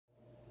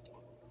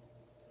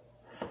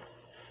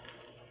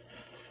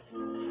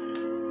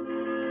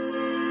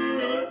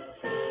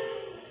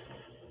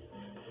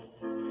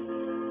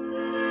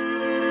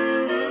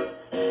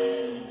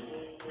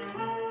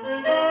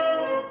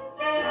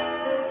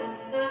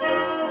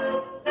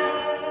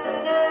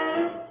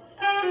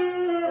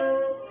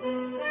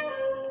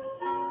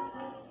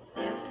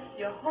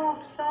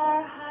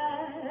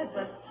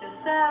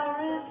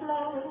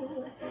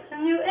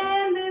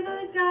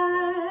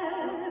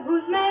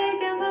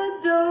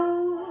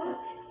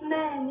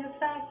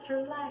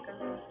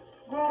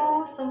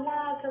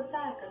the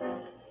back of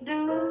it.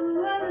 Do a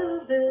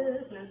little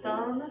business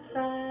on the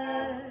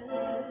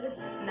side.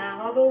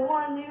 Now the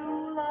one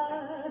you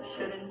love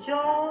should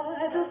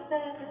enjoy the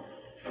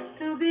best,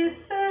 to be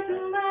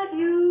certain that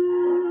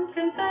you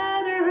can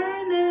feather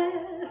her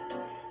nest.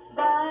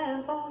 Buy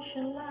an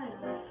ocean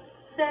liner,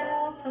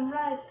 sell some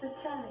rice to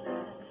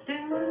China,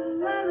 do a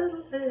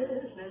little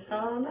business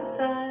on the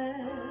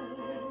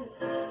side.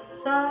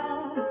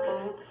 Some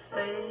folks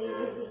say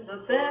the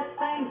best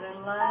things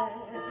in life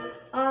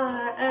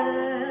are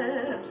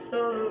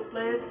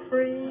absolutely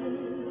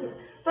free,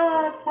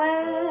 but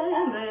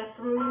when they're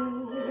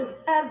through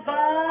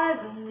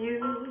advising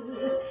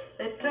you,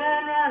 they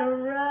turn right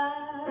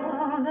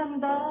around and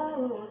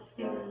borrow a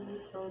few.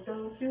 So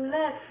don't you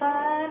let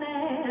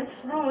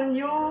finance ruin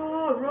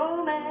your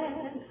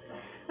romance.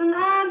 And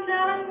I'm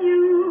telling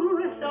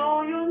you,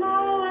 so you'll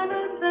know in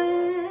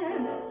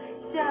advance,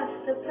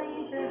 just to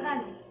please your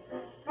honey,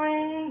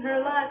 bring her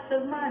lots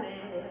of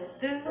money,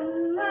 do a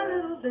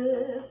little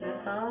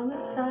business on the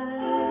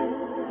side.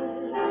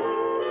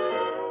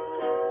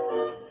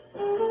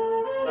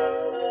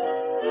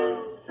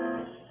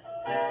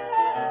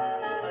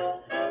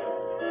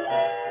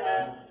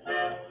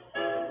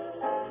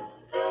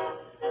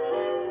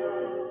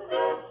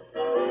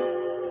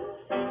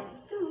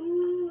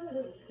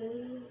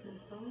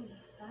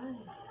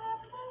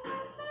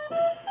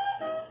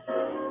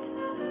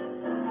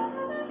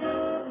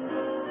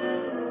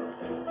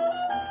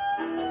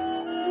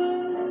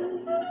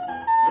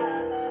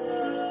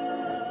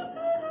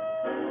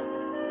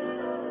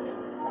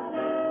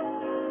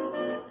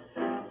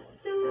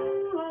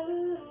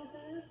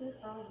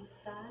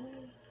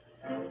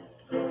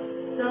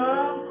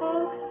 Some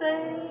folks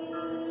say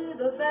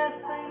the best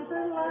things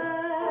in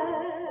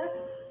life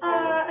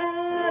are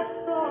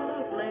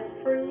absolutely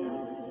free,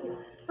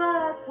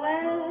 but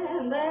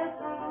when they're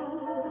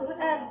through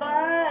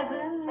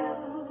advising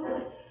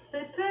you,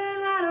 they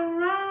turn right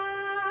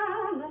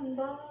around and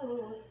borrow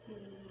a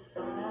few.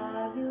 So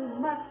now you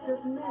must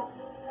admit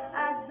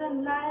I've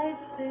been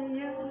nice to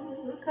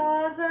you,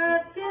 'cause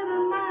I've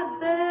given my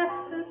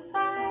best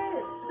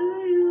advice to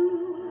you.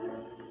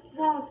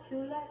 Won't you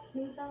let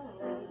me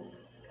borrow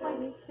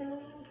 22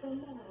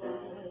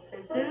 tomorrow?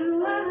 Say,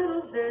 do a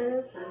little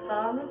business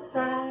on the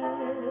side.